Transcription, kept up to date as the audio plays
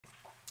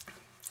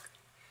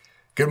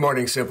Good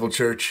morning, Simple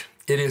Church.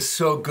 It is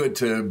so good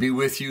to be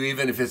with you,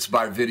 even if it's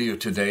by video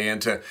today,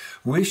 and to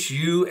wish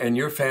you and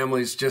your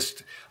families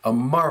just a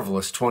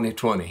marvelous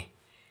 2020.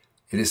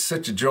 It is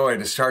such a joy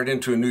to start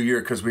into a new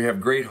year because we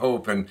have great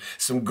hope and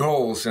some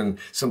goals and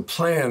some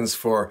plans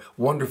for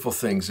wonderful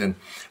things. And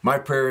my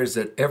prayer is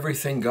that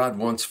everything God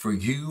wants for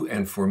you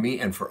and for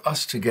me and for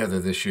us together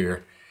this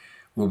year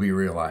will be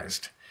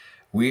realized.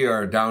 We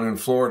are down in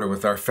Florida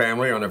with our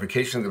family on a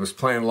vacation that was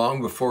planned long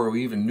before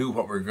we even knew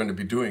what we were going to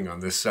be doing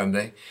on this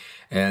Sunday.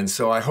 And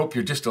so I hope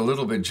you're just a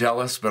little bit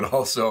jealous, but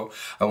also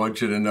I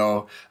want you to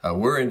know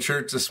we're in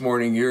church this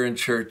morning, you're in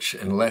church,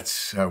 and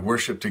let's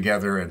worship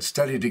together and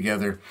study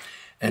together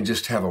and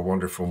just have a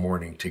wonderful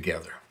morning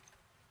together.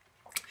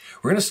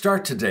 We're going to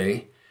start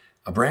today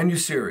a brand new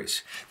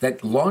series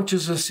that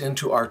launches us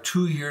into our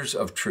 2 years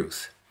of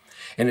truth.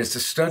 And it's a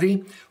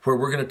study where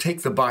we're going to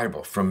take the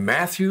Bible from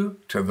Matthew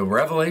to the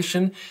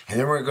Revelation, and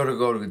then we're going to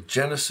go to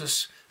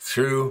Genesis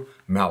through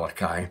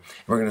Malachi. And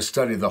we're going to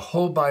study the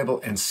whole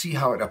Bible and see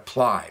how it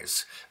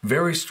applies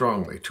very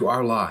strongly to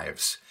our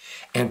lives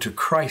and to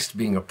Christ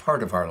being a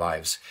part of our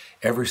lives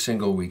every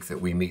single week that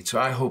we meet. So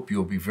I hope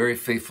you'll be very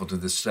faithful to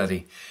this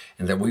study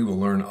and that we will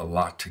learn a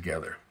lot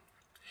together.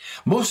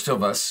 Most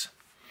of us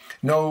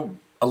know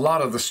a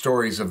lot of the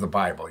stories of the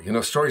Bible,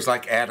 stories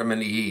like Adam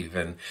and Eve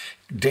and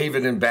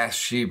David and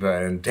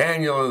Bathsheba and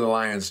Daniel in the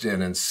lion's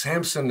den and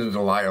Samson and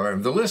Delilah,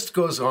 and the list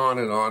goes on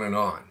and on and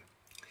on.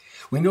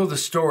 We know the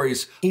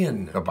stories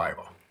in the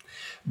Bible,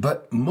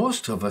 but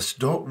most of us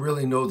don't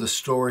really know the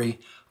story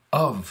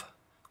of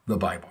the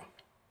Bible.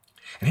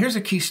 And here's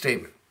a key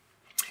statement.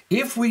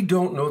 If we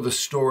don't know the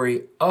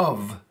story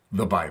of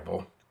the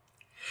Bible,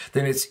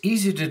 then it's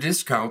easy to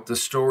discount the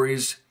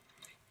stories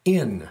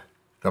in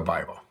the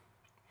Bible.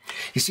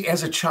 You see,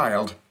 as a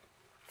child,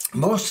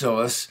 most of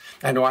us,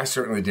 I know I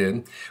certainly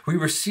did, we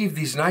received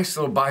these nice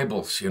little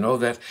Bibles,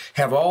 that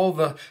have all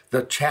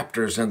the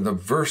chapters and the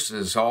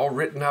verses all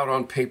written out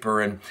on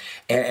paper, and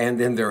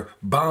then they're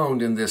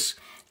bound in this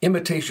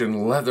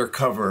imitation leather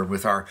cover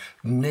with our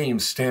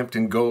names stamped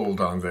in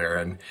gold on there.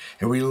 And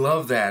we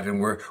love that.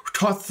 And we're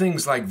taught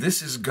things like,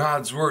 this is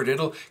God's word.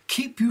 It'll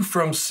keep you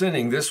from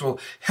sinning. This will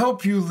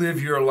help you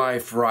live your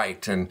life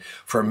right. And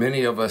for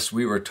many of us,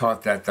 we were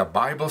taught that the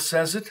Bible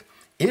says it.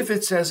 If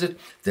it says it,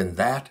 then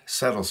that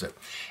settles it.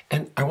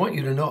 And I want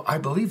you to know I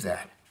believe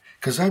that,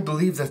 because I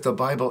believe that the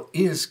Bible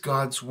is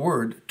God's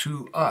word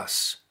to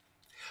us.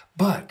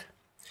 But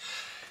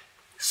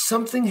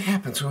something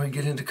happens when we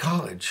get into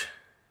college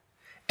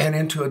and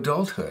into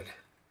adulthood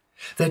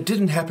that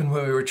didn't happen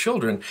when we were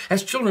children.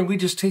 As children, we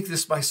just take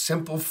this by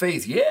simple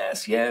faith.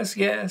 Yes, yes,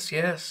 yes,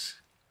 yes.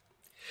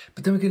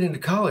 But then we get into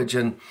college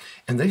and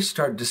they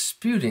start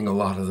disputing a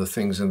lot of the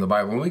things in the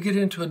Bible. And we get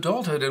into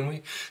adulthood and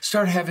we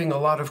start having a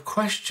lot of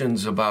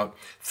questions about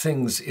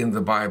things in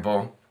the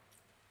Bible.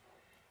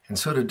 And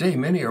so today,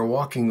 many are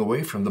walking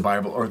away from the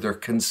Bible, or they're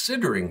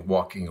considering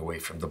walking away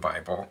from the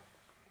Bible.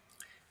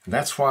 And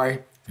that's why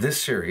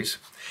this series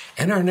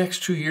and our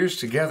next 2 years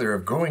together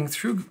of going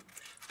through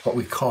what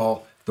we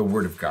call the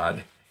Word of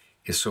God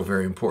is so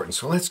very important.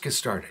 So let's get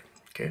started,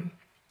 okay?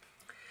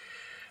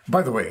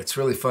 By the way, it's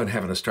really fun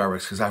having a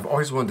Starbucks because I've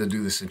always wanted to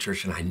do this in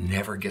church and I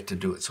never get to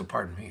do it, so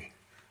pardon me.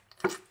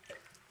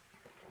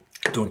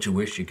 Don't you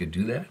wish you could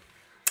do that?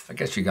 I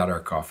guess you got our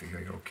coffee.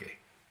 Okay.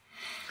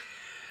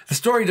 The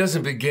story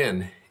doesn't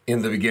begin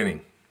in the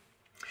beginning.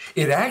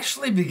 It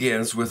actually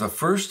begins with a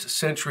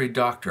first-century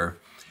doctor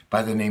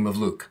by the name of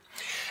Luke.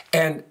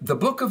 And the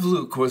book of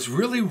Luke was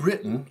really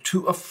written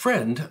to a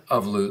friend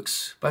of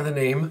Luke's by the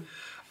name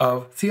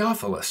of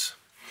Theophilus.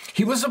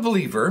 He was a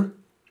believer,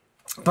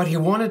 but he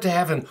wanted to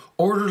have an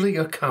orderly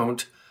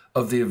account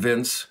of the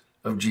events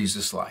of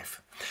Jesus'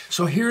 life.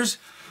 So here's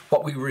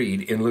what we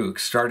read in Luke,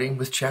 starting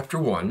with chapter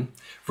 1,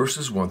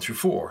 verses 1 through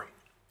 4.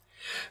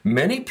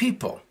 Many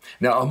people,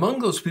 now among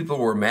those people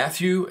were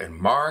Matthew and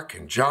Mark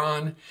and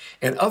John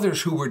and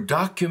others who were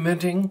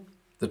documenting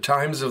the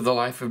times of the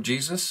life of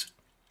Jesus.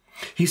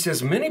 He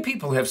says, many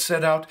people have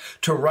set out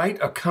to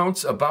write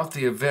accounts about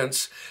the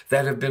events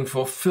that have been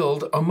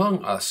fulfilled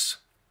among us.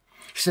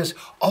 He says,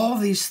 all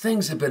these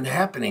things have been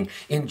happening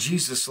in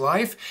Jesus'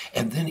 life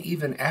and then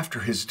even after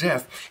his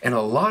death. And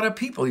a lot of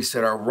people, he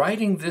said, are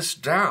writing this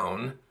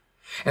down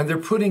and they're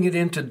putting it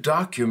into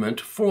document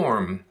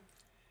form.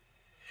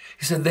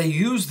 He said they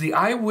use the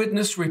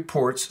eyewitness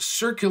reports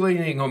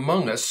circulating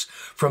among us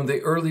from the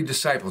early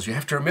disciples. You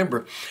have to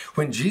remember,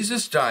 when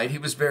Jesus died, he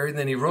was buried, and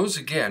then he rose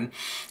again.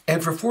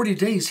 And for 40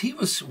 days, he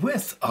was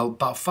with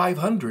about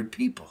 500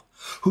 people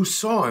who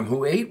saw him,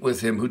 who ate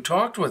with him, who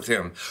talked with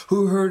him,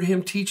 who heard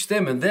him teach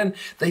them. And then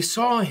they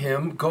saw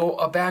him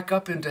go back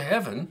up into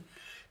heaven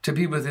to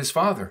be with his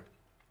Father.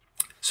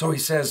 So he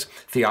says,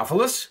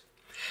 Theophilus,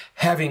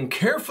 having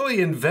carefully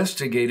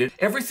investigated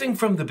everything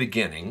from the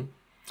beginning,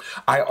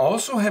 I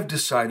also have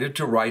decided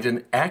to write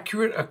an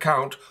accurate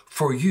account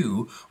for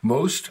you,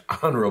 most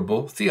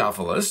honorable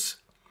Theophilus.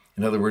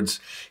 In other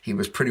words, he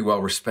was a pretty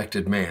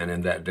well-respected man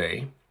in that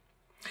day.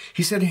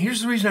 He said,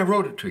 here's the reason I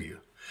wrote it to you,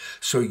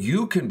 so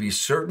you can be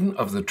certain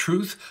of the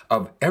truth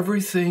of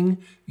everything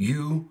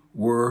you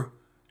were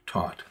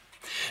taught.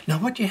 Now,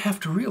 what you have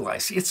to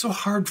realize, it's so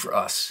hard for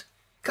us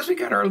because we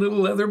got our little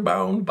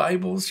leather-bound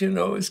Bibles,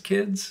 as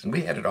kids, and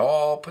we had it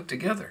all put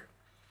together.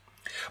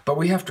 But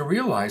we have to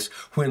realize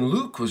when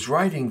Luke was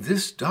writing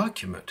this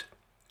document,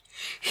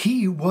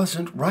 he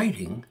wasn't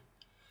writing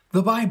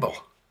the Bible.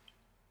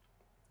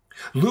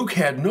 Luke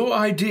had no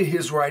idea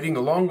his writing,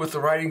 along with the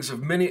writings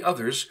of many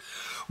others,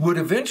 would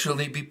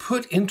eventually be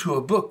put into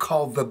a book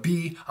called the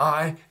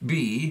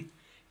Bible.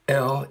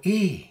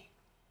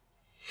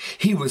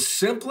 He was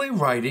simply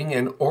writing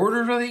an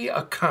orderly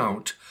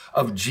account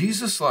of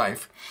Jesus'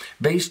 life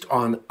based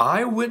on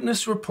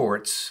eyewitness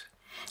reports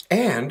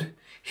and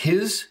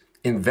his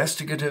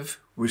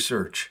investigative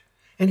research.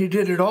 And he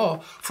did it all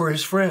for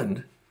his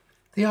friend,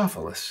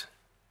 Theophilus.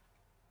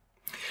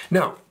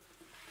 Now,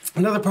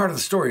 another part of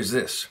the story is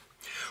this.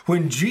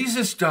 When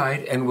Jesus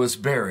died and was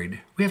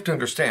buried, we have to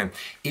understand,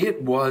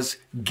 it was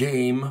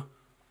game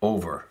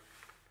over.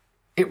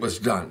 It was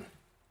done.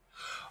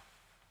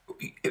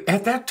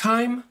 At that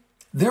time,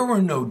 there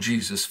were no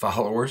Jesus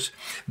followers.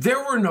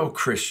 There were no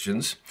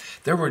Christians.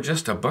 There were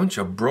just a bunch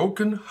of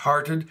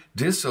broken-hearted,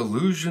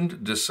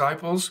 disillusioned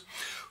disciples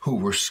who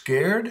were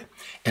scared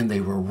and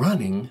they were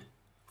running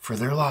for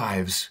their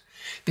lives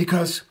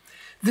because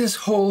this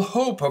whole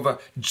hope of a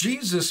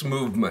Jesus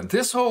movement,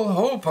 this whole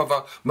hope of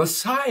a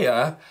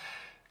Messiah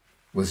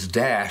was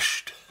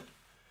dashed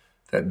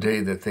that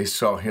day that they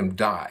saw him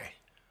die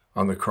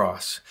on the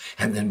cross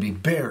and then be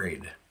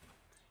buried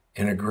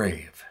in a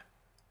grave.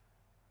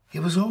 It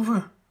was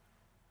over.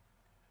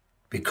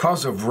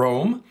 Because of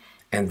Rome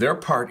and their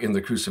part in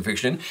the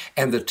crucifixion,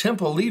 and the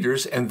temple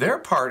leaders and their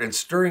part in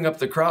stirring up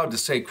the crowd to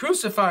say,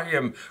 crucify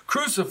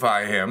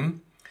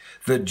him,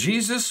 the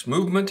Jesus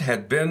movement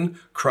had been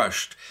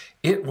crushed.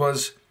 It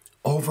was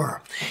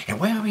over. And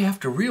what we have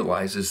to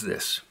realize is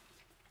this.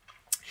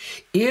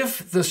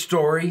 If the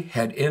story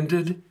had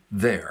ended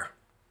there,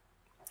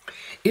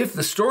 if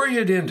the story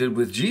had ended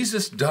with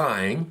Jesus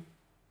dying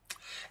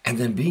and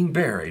then being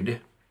buried,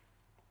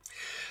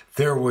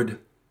 there would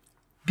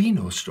be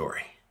no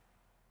story.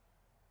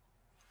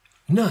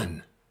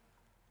 None.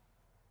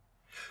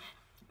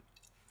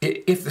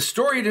 If the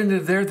story had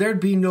ended there, there'd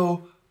be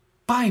no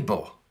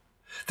Bible.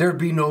 There'd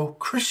be no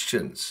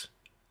Christians.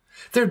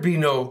 There'd be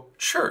no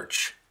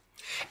church.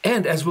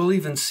 And as we'll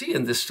even see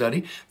in this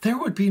study, there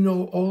would be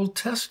no Old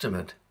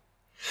Testament.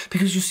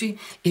 Because you see,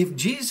 if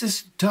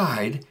Jesus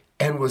died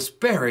and was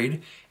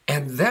buried,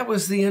 and that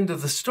was the end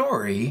of the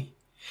story,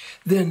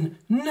 then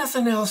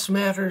nothing else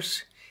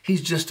matters.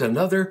 He's just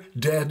another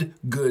dead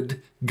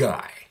good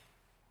guy.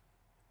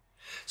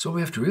 So what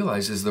we have to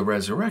realize is the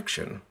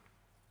resurrection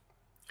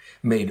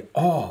made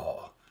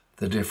all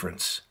the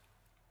difference.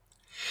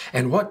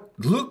 And what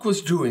Luke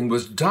was doing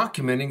was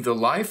documenting the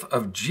life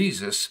of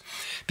Jesus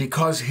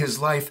because his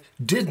life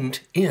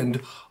didn't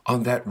end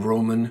on that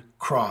Roman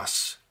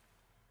cross.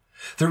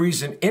 The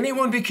reason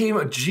anyone became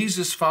a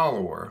Jesus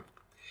follower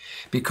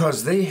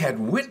because they had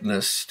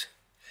witnessed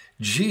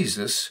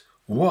Jesus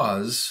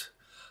was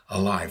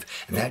alive.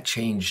 And that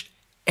changed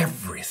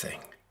everything.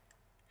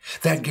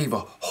 That gave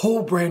a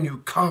whole brand new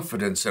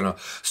confidence and a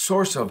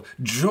source of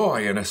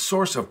joy and a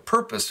source of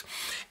purpose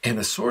and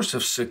a source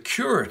of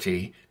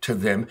security to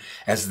them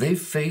as they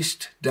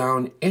faced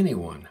down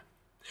anyone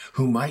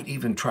who might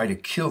even try to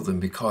kill them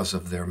because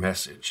of their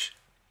message.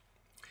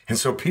 And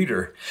so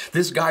Peter,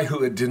 this guy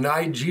who had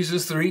denied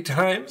Jesus 3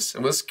 times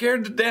and was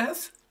scared to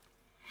death,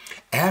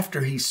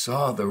 after he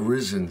saw the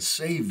risen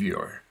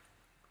Savior,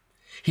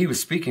 he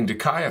was speaking to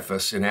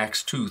Caiaphas in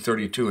Acts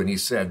 2:32, and he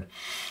said,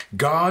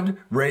 God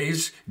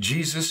raised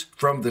Jesus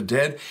from the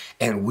dead,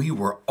 and we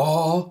were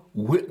all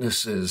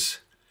witnesses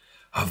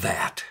of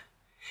that.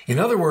 In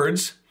other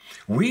words,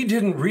 we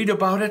didn't read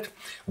about it,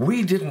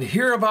 we didn't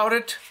hear about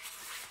it,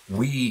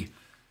 we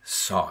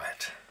saw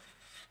it.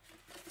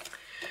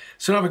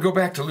 So now we go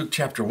back to Luke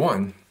chapter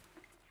 1,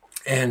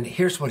 and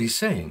here's what he's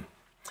saying.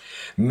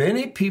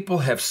 Many people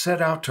have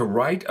set out to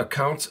write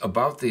accounts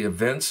about the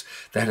events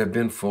that have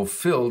been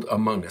fulfilled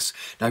among us.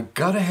 Now, I've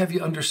got to have you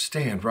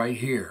understand right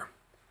here.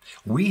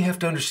 We have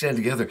to understand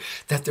together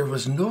that there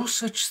was no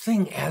such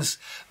thing as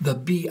the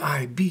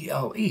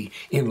Bible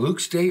in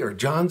Luke's day or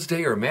John's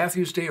day or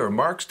Matthew's day or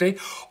Mark's day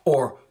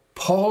or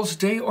Paul's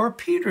day or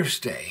Peter's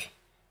day.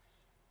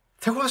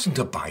 There wasn't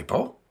a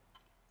Bible,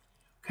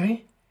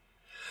 okay?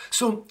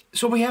 So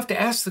we have to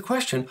ask the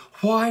question,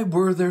 why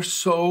were there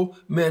so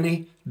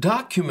many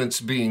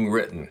documents being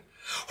written?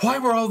 Why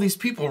were all these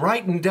people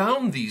writing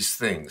down these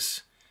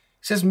things?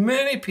 He says,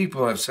 many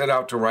people have set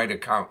out to write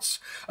accounts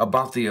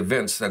about the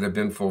events that have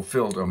been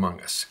fulfilled among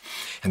us.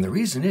 And the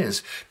reason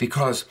is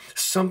because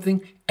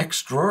something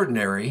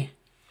extraordinary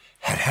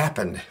had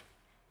happened,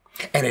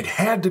 and it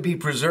had to be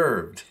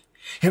preserved.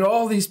 And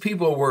all these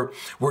people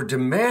were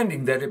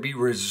demanding that it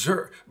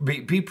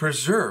be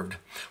preserved.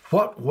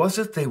 What was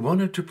it they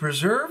wanted to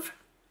preserve?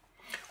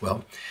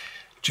 Well,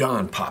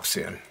 John pops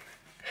in.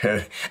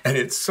 And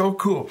it's so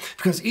cool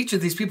because each of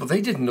these people,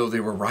 they didn't know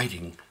they were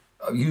writing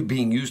you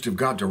being used of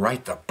God to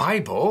write the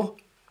Bible.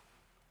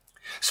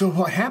 So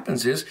what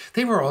happens is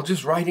they were all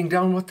just writing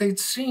down what they'd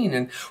seen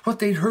and what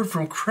they'd heard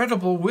from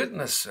credible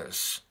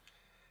witnesses,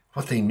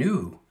 what they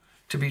knew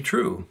to be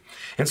true.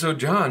 And so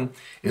John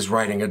is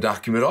writing a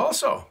document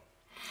also.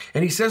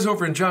 And he says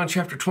over in John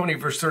chapter 20,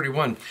 verse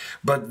 31,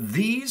 "But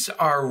these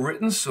are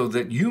written so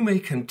that you may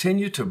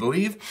continue to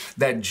believe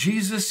that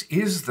Jesus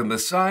is the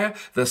Messiah,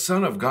 the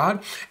Son of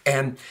God,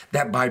 and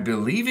that by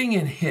believing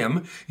in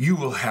him, you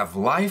will have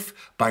life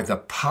by the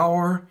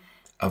power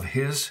of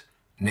his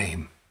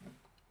name."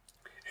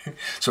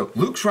 So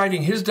Luke's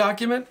writing his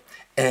document,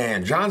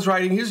 and John's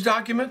writing his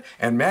document,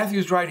 and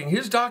Matthew's writing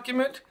his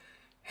document,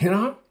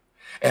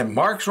 and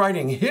Mark's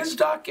writing his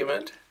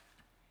document.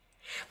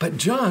 But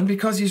John,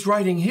 because he's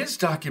writing his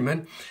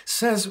document,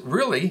 says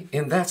really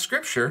in that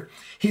scripture,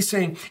 he's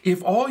saying,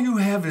 if all you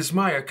have is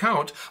my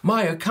account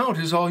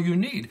is all you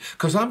need,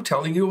 because I'm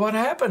telling you what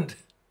happened.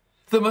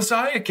 The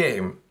Messiah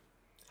came.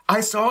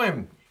 I saw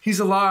him. He's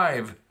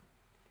alive.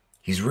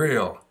 He's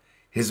real.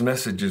 His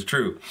message is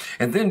true.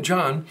 And then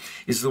John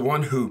is the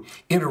one who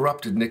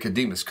interrupted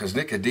Nicodemus, because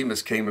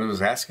Nicodemus came and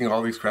was asking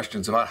all these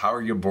questions about how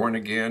are you born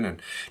again,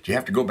 and do you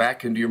have to go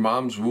back into your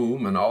mom's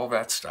womb, and all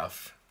that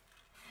stuff.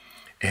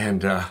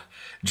 And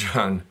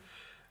John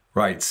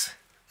writes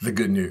the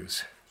good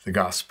news, the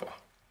gospel.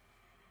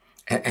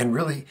 And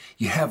really,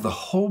 you have the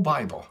whole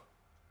Bible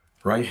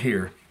right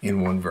here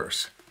in one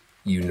verse.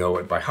 You know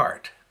it by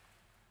heart.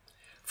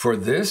 "For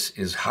this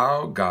is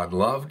how God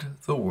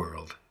loved the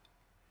world.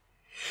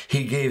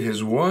 He gave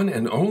his one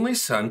and only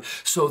Son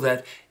so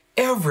that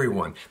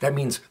everyone," that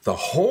means the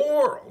whole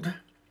world,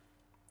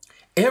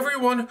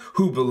 "everyone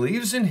who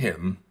believes in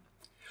him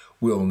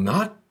will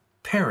not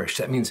perish,"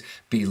 that means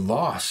be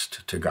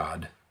lost to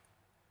God,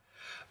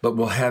 "but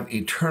will have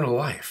eternal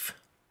life."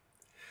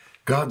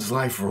 God's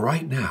life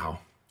right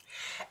now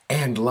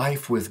and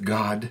life with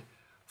God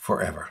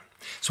forever.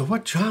 So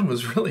what John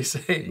was really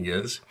saying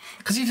is,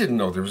 because he didn't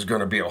know there was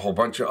going to be a whole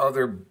bunch of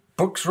other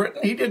books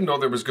written, he didn't know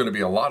there was going to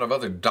be a lot of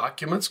other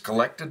documents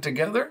collected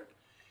together.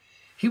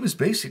 He was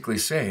basically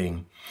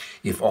saying,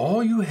 if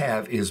all you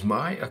have is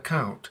my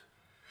account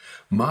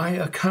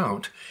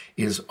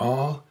is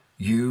all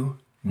you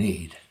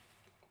need.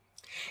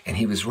 And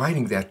he was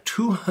writing that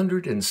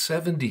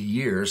 270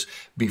 years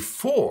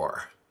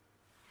before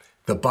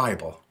the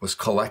Bible was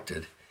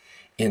collected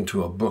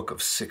into a book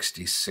of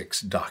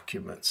 66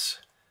 documents,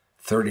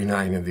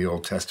 39 in the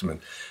Old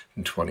Testament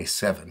and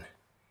 27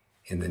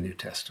 in the New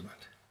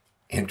Testament.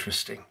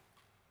 Interesting.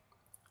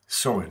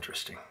 So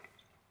interesting.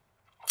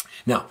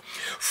 Now,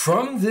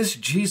 from this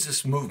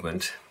Jesus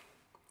movement,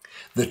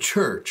 the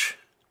church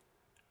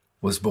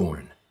was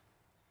born.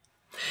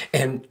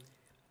 And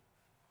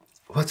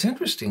what's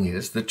interesting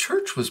is the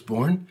church was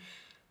born,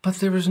 but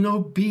there was no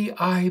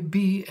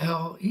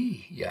Bible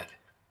yet.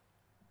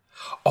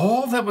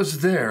 All that was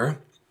there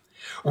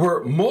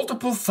were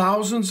multiple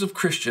thousands of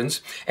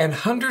Christians and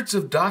hundreds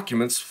of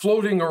documents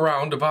floating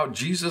around about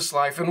Jesus'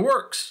 life and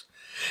works.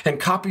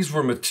 And copies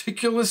were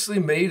meticulously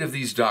made of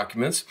these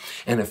documents,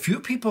 and a few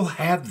people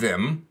had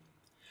them,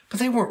 but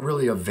they weren't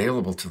really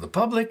available to the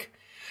public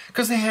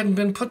because they hadn't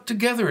been put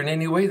together in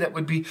any way that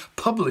would be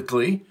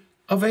publicly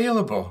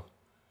available.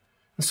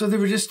 And so they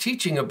were just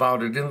teaching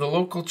about it in the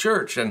local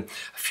church, and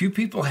a few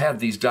people had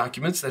these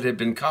documents that had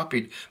been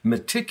copied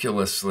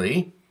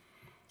meticulously.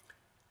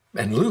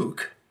 And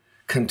Luke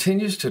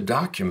continues to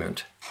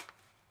document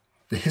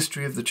the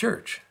history of the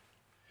church.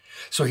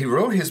 So he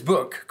wrote his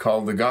book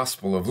called The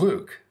Gospel of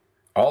Luke,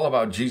 all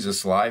about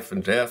Jesus' life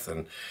and death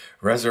and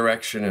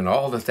resurrection and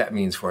all that that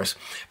means for us.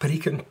 But he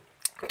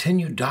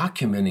continued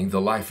documenting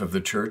the life of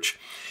the church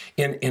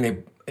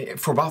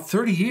for about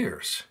 30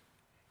 years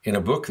in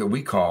a book that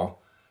we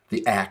call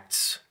The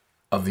Acts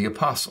of the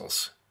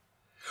Apostles,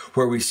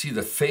 where we see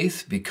the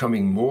faith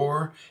becoming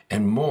more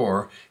and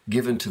more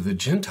given to the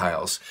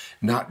Gentiles,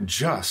 not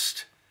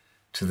just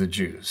to the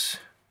Jews.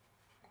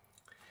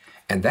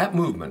 And that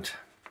movement,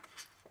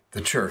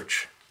 the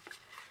church,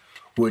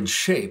 would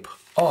shape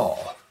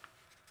all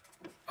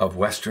of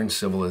Western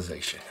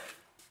civilization.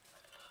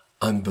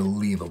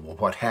 Unbelievable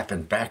what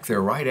happened back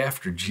there right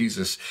after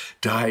Jesus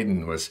died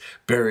and was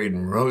buried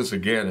and rose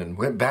again and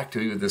went back to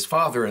be with his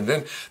Father. And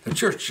then the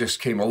church just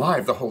came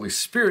alive. The Holy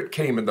Spirit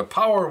came and the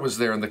power was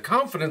there and the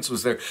confidence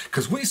was there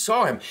because we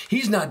saw him.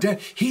 He's not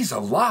dead. He's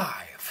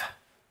alive.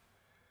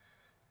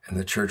 And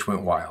the church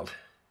went wild.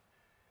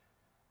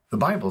 The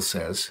Bible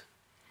says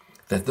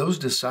that those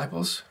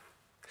disciples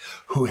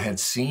who had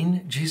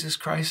seen Jesus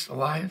Christ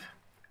alive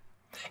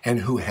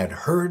and who had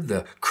heard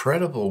the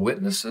credible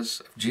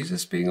witnesses of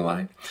Jesus being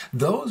alive,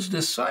 those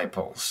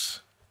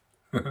disciples,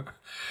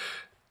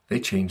 they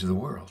changed the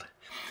world.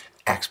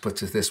 Acts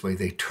puts it this way: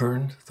 they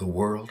turned the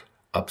world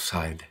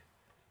upside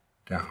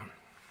down.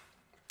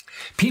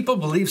 People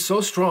believed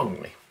so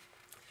strongly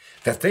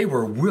that they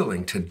were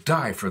willing to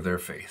die for their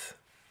faith.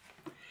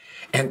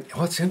 And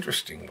what's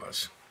interesting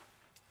was,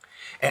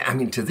 I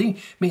mean, to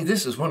me,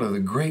 this is one of the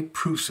great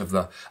proofs of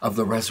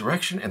the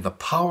resurrection and the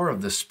power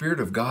of the Spirit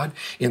of God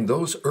in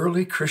those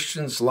early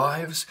Christians'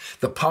 lives,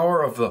 the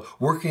power of the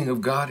working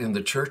of God in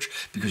the church,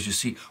 because you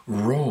see,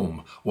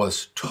 Rome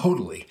was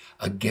totally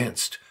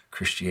against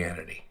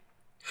Christianity.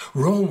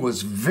 Rome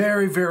was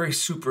very, very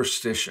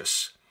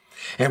superstitious.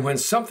 And when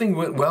something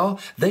went well,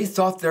 they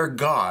thought their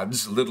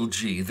gods, little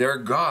g, their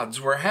gods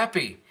were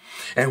happy.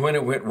 And when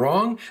it went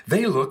wrong,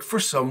 they looked for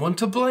someone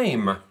to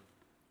blame.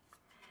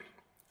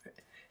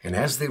 And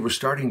as they were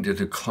starting to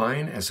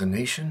decline as a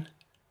nation,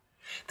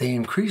 they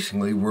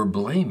increasingly were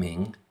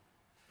blaming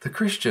the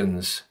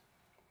Christians.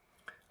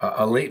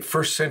 A late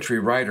first century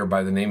writer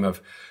by the name of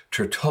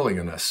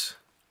Tertullianus,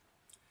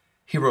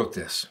 he wrote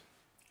this.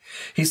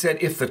 He said,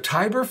 if the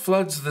Tiber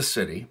floods the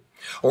city,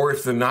 or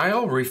if the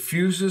Nile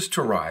refuses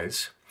to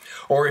rise,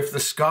 or if the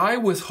sky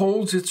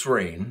withholds its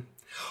rain,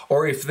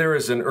 or if there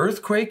is an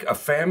earthquake, a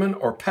famine,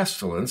 or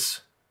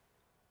pestilence,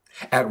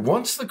 at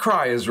once the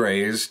cry is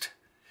raised,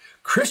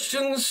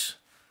 Christians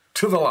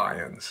to the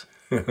lions.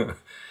 In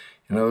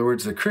other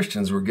words, the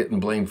Christians were getting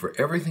blamed for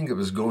everything that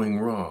was going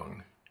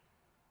wrong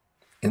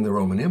in the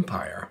Roman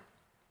Empire.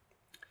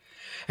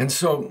 And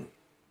so,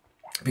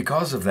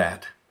 because of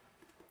that,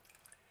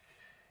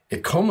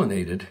 it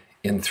culminated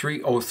in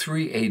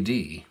 303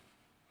 AD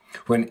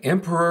when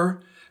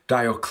Emperor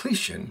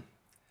Diocletian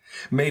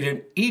made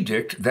an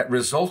edict that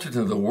resulted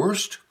in the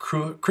worst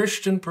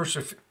Christian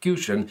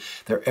persecution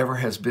there ever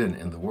has been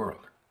in the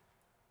world.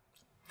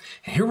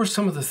 And here were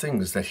some of the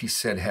things that he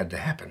said had to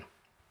happen.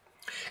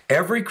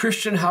 Every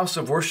Christian house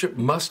of worship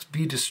must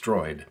be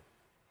destroyed.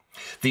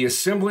 The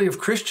assembly of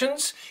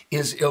Christians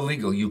is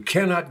illegal. You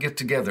cannot get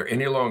together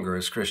any longer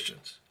as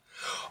Christians.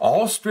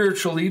 All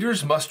spiritual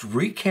leaders must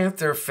recant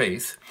their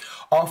faith,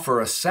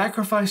 offer a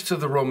sacrifice to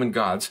the Roman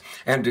gods,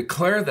 and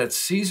declare that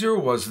Caesar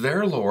was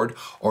their Lord,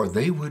 or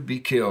they would be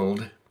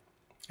killed.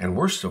 And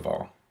worst of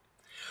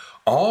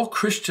all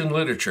Christian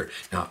literature.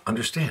 Now,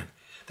 understand,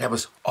 that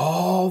was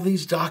all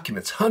these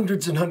documents,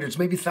 hundreds and hundreds,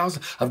 maybe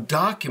thousands of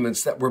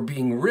documents that were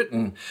being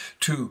written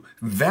to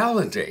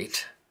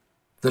validate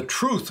the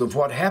truth of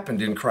what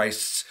happened in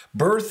Christ's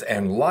birth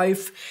and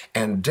life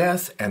and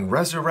death and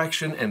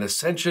resurrection and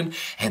ascension,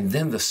 and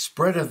then the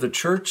spread of the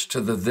church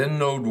to the then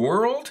known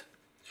world.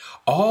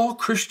 All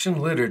Christian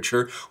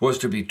literature was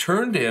to be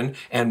turned in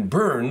and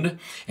burned,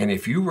 and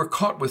if you were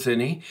caught with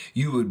any,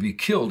 you would be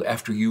killed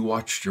after you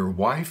watched your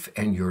wife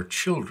and your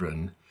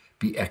children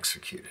be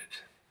executed.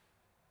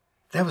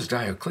 That was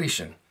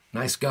Diocletian.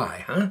 Nice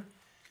guy, huh?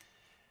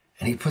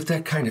 And he put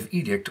that kind of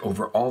edict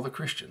over all the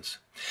Christians.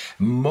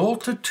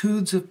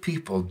 Multitudes of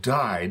people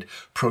died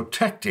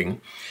protecting.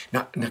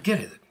 Now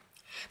get it.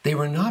 They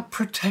were not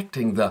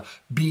protecting the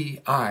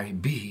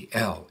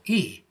Bible,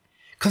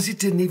 because it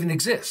didn't even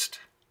exist.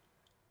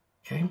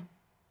 Okay?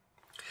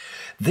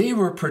 They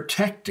were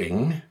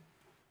protecting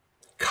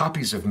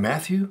copies of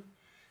Matthew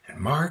and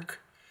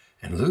Mark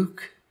and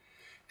Luke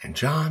and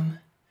John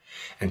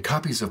and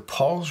copies of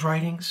Paul's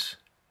writings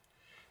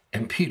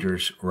and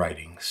Peter's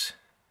writings.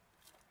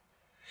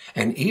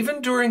 And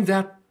even during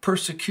that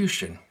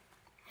persecution,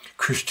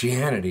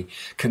 Christianity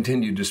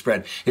continued to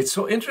spread. It's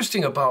so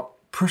interesting about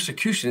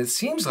persecution. It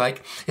seems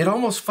like it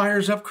almost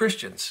fires up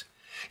Christians.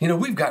 You know,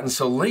 we've gotten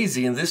so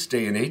lazy in this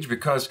day and age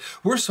because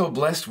we're so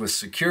blessed with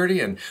security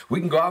and we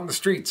can go out in the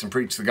streets and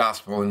preach the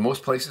gospel in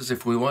most places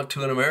if we want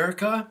to in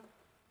America.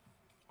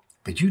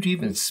 But you'd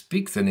even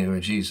speak the name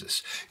of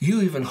Jesus.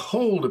 You even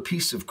hold a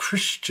piece of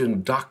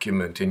Christian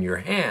document in your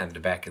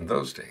hand back in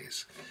those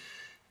days.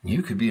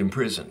 You could be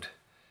imprisoned.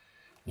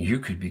 You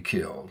could be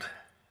killed.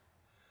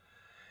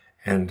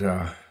 And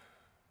a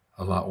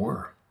lot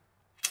were.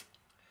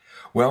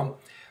 Well,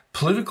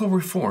 political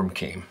reform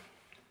came,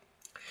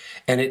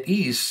 and it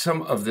eased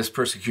some of this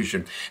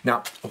persecution.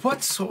 Now,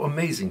 what's so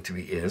amazing to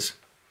me is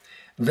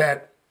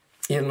that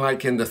in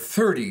the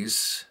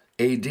 30s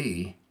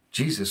AD,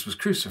 Jesus was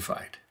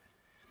crucified.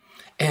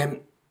 And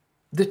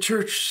the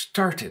church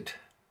started.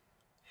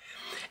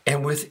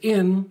 And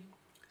within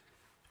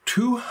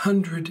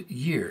 200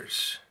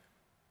 years,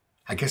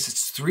 I guess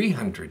it's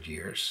 300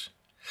 years,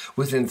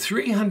 within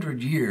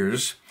 300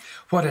 years,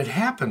 what had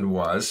happened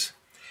was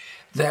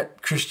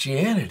that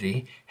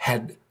Christianity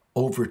had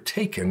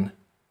overtaken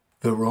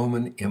the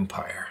Roman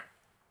Empire.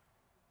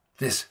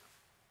 This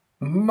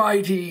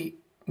mighty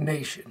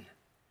nation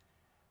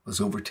was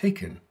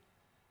overtaken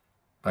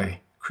by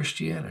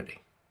Christianity.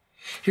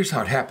 Here's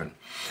how it happened.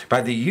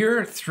 By the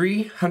year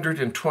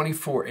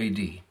 324 AD,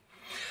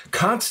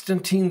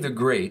 Constantine the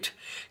Great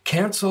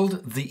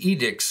canceled the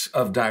edicts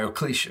of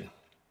Diocletian,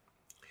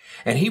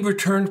 and he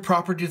returned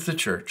property to the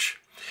church,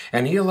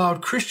 and he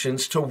allowed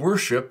Christians to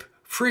worship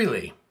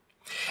freely.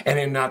 And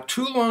in not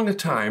too long a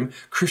time,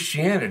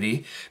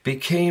 Christianity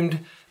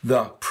became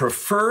the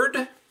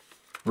preferred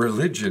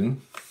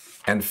religion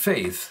and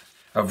faith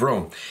of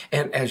Rome.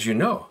 And as you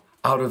know,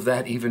 out of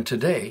that even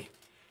today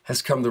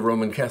has come the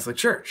Roman Catholic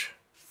Church.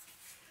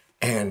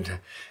 And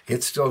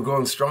it's still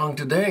going strong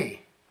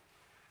today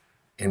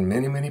in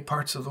many, many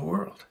parts of the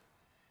world.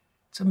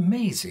 It's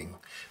amazing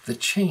the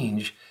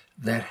change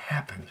that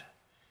happened.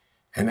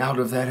 And out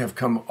of that have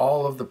come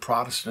all of the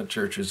Protestant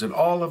churches and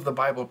all of the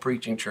Bible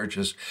preaching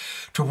churches,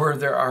 to where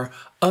there are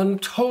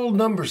untold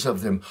numbers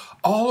of them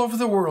all over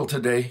the world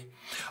today,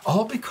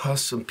 all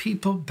because some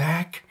people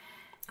back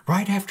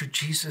right after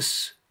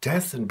Jesus'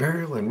 death and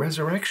burial and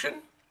resurrection,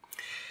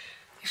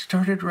 they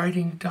started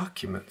writing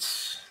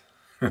documents.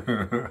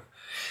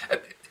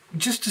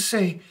 Just to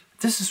say,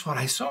 this is what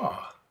I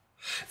saw.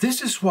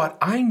 This is what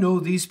I know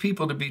these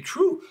people to be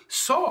true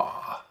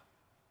saw.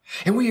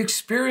 And we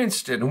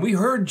experienced it, and we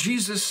heard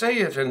Jesus say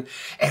it, and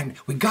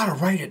we got to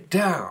write it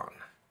down.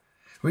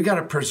 We got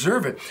to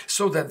preserve it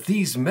so that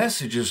these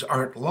messages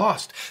aren't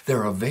lost.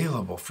 They're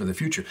available for the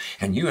future.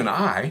 And you and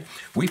I,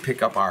 we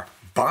pick up our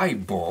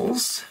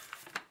Bibles,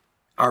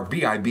 our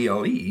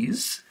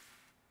Bibles,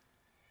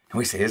 and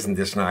we say, isn't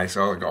this nice?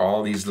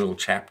 All these little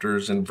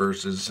chapters and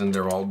verses, and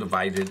they're all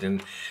divided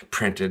and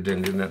printed,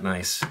 and isn't that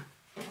nice?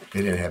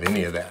 They didn't have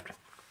any of that.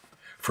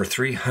 For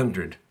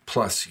 300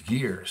 plus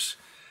years,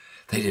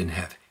 they didn't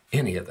have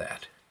any of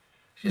that.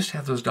 They just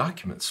had those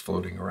documents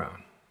floating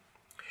around.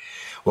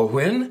 Well,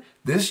 when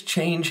this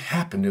change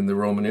happened in the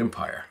Roman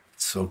Empire,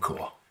 it's so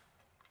cool.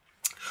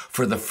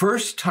 For the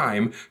first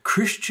time,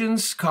 Christian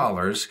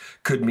scholars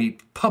could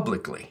meet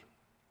publicly,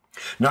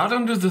 not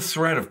under the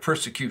threat of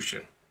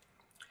persecution.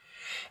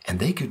 And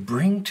they could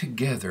bring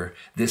together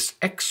this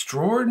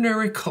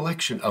extraordinary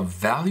collection of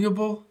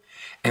valuable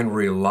and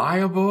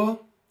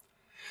reliable,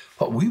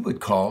 what we would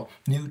call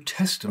New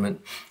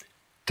Testament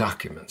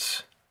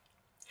documents.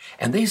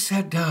 And they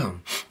sat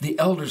down, the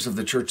elders of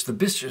the church, the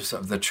bishops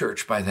of the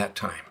church by that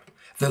time,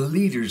 the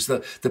leaders,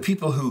 the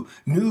people who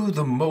knew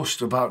the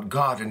most about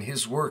God and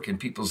his work in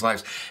people's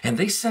lives. And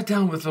they sat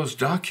down with those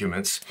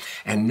documents,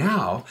 and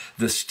now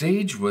the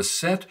stage was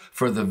set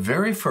for the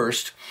very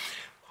first,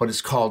 what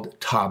is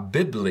called Ta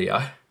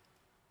Biblia,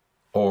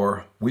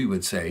 or we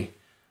would say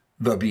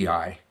the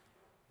B-I-B-L-E,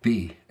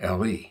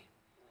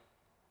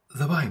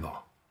 the Bible.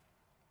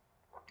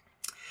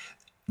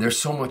 There's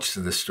so much to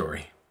this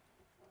story.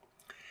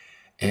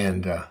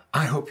 And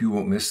I hope you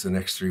won't miss the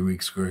next 3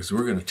 weeks, because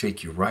we're going to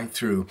take you right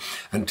through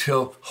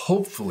until,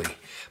 hopefully,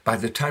 by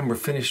the time we're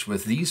finished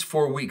with these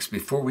 4 weeks,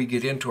 before we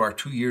get into our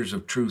 2 years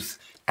of truth,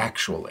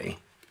 actually,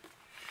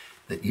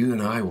 that you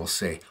and I will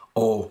say,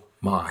 oh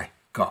my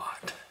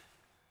God,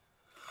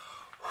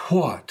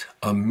 what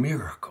a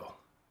miracle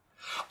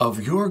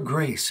of your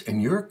grace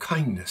and your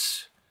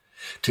kindness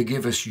to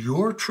give us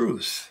your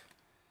truth.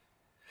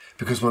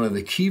 Because one of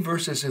the key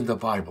verses in the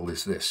Bible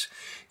is this: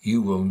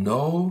 you will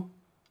know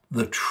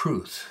the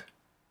truth,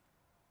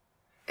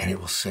 and it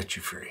will set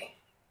you free.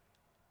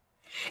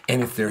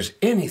 And if there's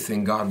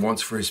anything God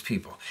wants for his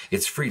people,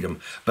 it's freedom.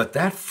 But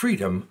that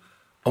freedom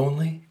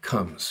only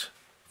comes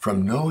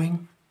from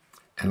knowing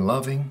and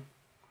loving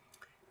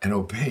and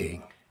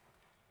obeying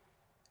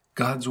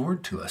God's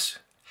word to us,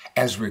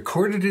 as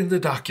recorded in the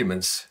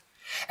documents,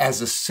 as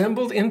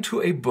assembled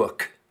into a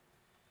book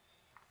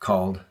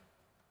called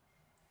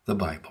the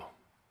Bible.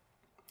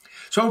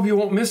 So I hope you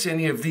won't miss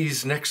any of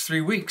these next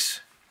 3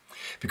 weeks,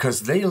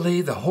 because they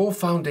lay the whole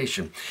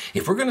foundation.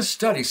 If we're going to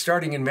study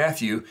starting in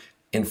Matthew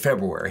in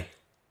February,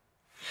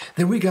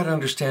 then we got to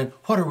understand,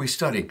 what are we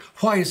studying?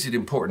 Why is it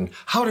important?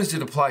 How does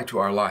it apply to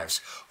our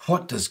lives?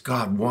 What does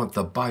God want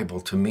the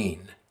Bible to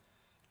mean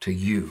to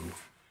you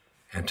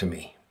and to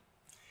me?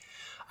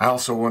 I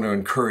also want to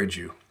encourage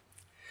you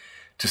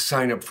to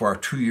sign up for our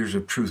 2 Years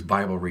of Truth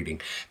Bible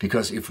reading,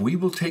 because if we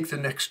will take the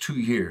next 2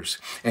 years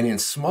and in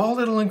small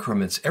little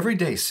increments every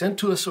day sent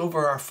to us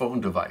over our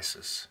phone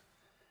devices,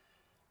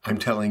 I'm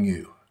telling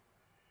you,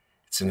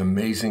 it's an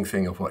amazing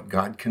thing of what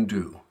God can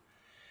do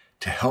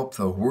to help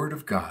the Word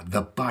of God,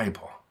 the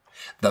Bible,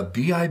 the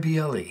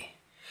B-I-B-L-E,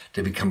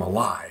 to become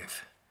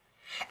alive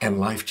and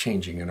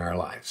life-changing in our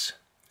lives.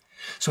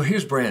 So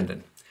here's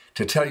Brandon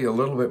to tell you a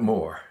little bit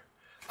more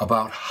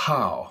about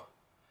how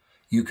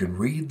you can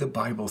read the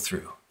Bible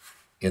through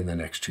in the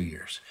next 2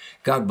 years.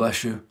 God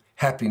bless you.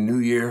 Happy New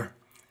Year.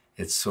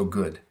 It's so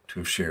good to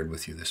have shared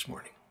with you this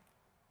morning.